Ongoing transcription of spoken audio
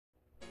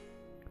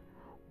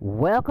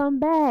Welcome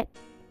back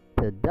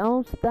to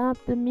Don't Stop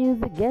the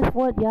Music. Guess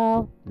what,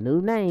 y'all?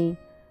 New name.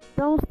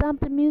 Don't Stop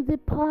the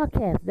Music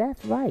Podcast.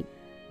 That's right.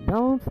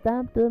 Don't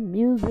Stop the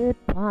Music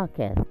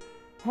Podcast.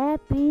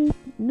 Happy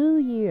New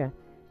Year.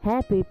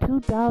 Happy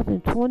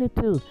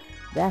 2022.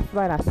 That's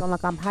right. I sound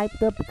like I'm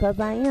hyped up because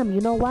I am.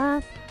 You know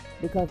why?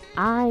 Because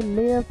I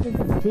live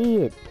to see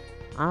it.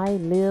 I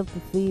live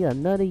to see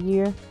another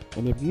year.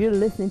 And if you're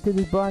listening to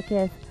this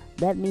broadcast,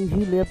 that means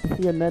you live to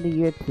see another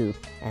year too.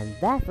 And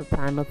that's a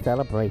time of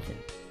celebration.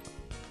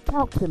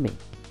 Talk to me.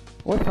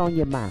 What's on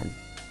your mind?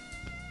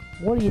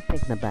 What are you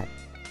thinking about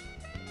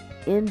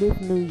in this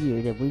new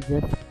year that we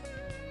just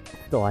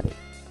started?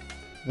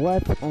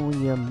 What's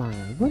on your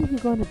mind? What are you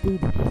going to do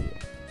this year?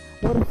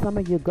 What are some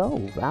of your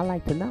goals? I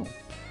like to know.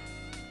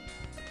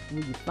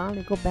 Will you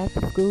finally go back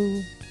to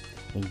school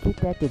and get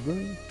that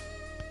degree?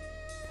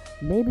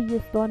 Maybe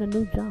you'll start a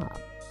new job.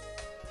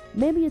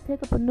 Maybe you'll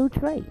take up a new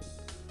trade.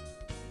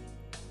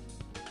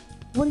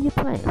 What are your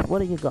plans?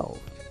 What are your goals?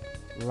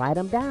 Write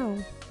them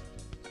down.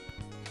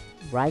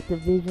 Write the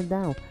vision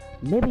down.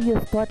 Maybe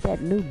you'll start that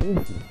new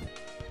business.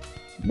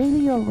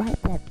 Maybe you'll write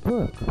that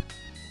book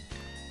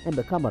and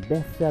become a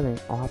best-selling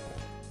author.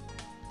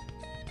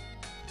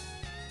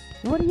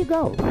 What are your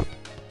goals?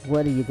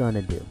 What are you going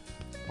to do?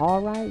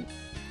 All right.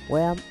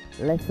 Well,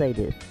 let's say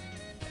this.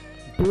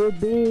 Do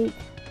it big.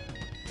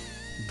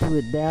 Do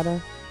it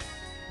better.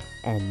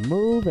 And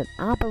move and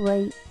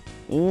operate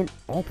in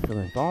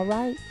excellence. All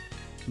right?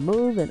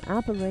 Move and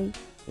operate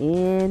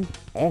in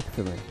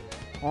excellence.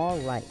 All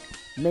right.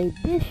 May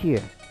this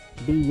year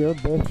be your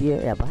best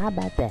year ever. How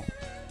about that?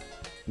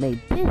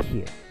 May this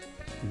year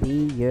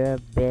be your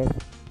best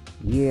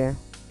year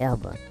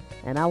ever.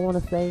 And I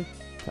want to say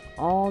to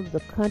all the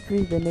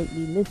countries that may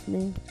be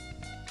listening,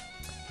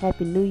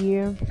 Happy New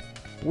Year.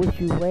 Wish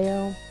you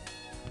well.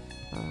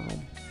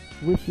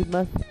 Wish you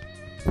much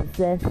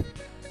success.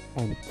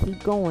 And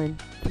keep going.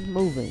 Keep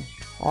moving.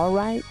 All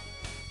right?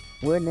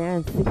 We're now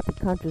in 60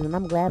 countries, and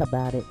I'm glad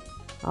about it.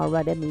 All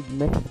right, that means the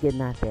message is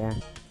getting out there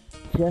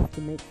just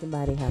to make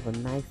somebody have a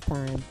nice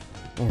time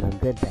and a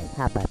good day.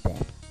 How about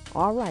that?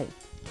 All right.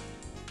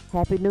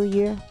 Happy New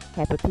Year.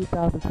 Happy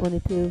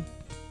 2022.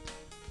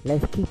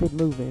 Let's keep it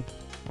moving,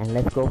 and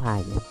let's go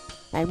higher.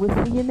 And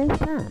we'll see you next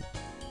time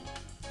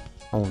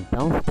on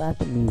Don't Stop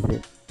the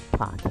Music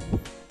Podcast.